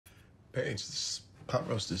Paige, this pot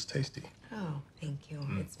roast is tasty. Oh, thank you.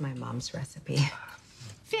 It's my mom's recipe.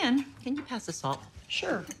 Finn, can you pass the salt?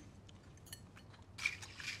 Sure.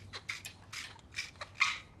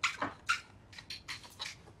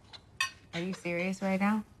 Are you serious right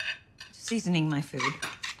now? Seasoning my food.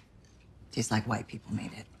 Tastes like white people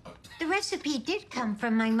made it. The recipe did come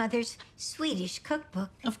from my mother's Swedish cookbook.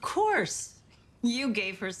 Of course. You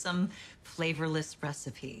gave her some flavorless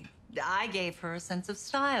recipe. I gave her a sense of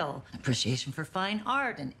style, appreciation for fine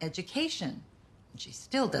art, and education. And she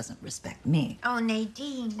still doesn't respect me. Oh,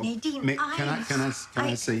 Nadine, Can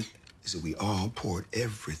I say, is that we all poured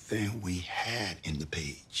everything we had in the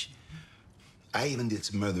page. I even did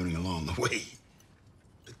some mothering along the way.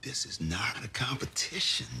 But this is not a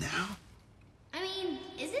competition now. I mean,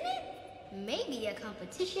 isn't it? Maybe a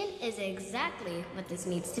competition is exactly what this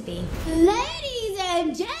needs to be. Ladies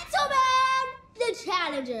and gentlemen, the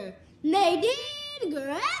challenger, Nadine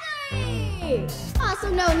Gregory, also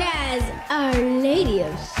known as Our Lady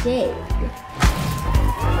of Shade.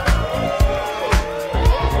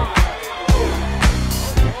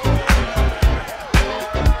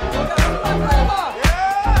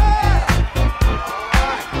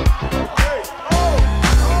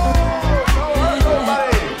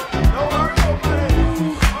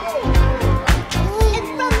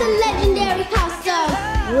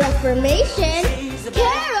 Reformation,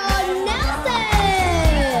 Carol Nelson!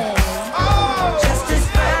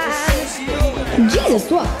 Jesus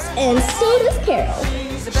walks, and so does Carol.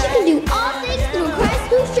 She can do all things through Christ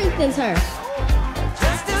who strengthens her.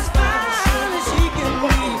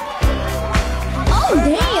 Oh,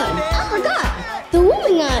 damn! I forgot. The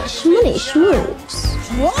woman got shmoney schmooze.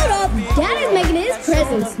 Hold up, Dad is making his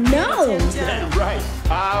presence known. Damn right.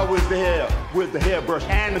 I was there with the hairbrush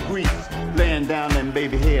and the grease, laying down them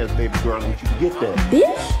baby hairs, baby girl. Don't you get that?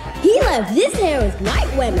 Bitch, he left this hair with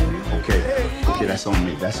white women. Okay, that's on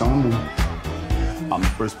me. That's on me. I'm the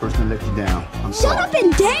first person to let you down. I'm sorry. Shut up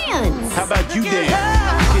and dance. How about you dance?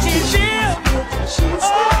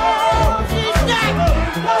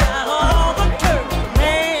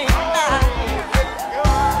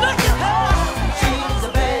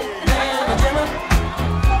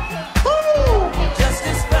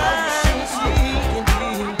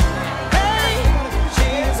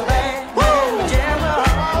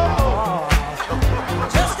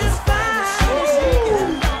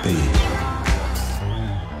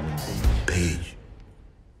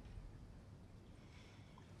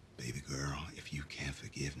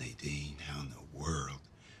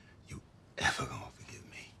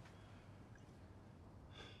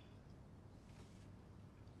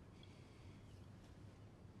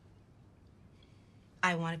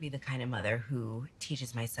 I want to be the kind of mother who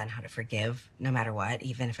teaches my son how to forgive no matter what,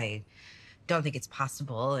 even if I don't think it's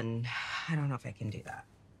possible, and I don't know if I can do that.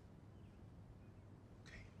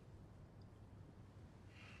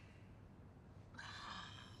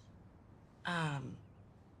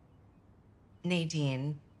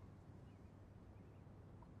 Nadine,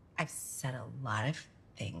 I've said a lot of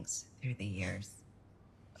things through the years,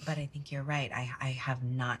 but I think you're right. I have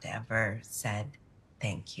not ever said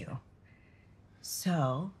thank you.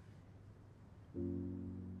 So,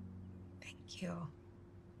 thank you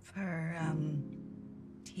for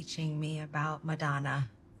teaching me about Madonna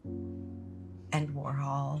and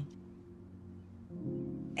Warhol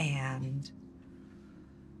and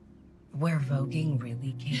where voguing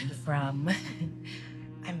really came from.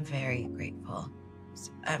 I'm very grateful.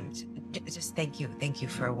 Just thank you. Thank you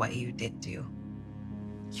for what you did do.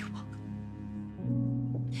 You're welcome.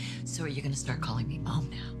 So are you going to start calling me Mom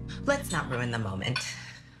now? Let's not ruin the moment.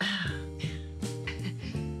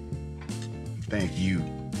 Thank you,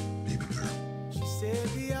 baby girl. She said,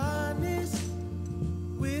 be honest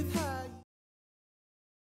with how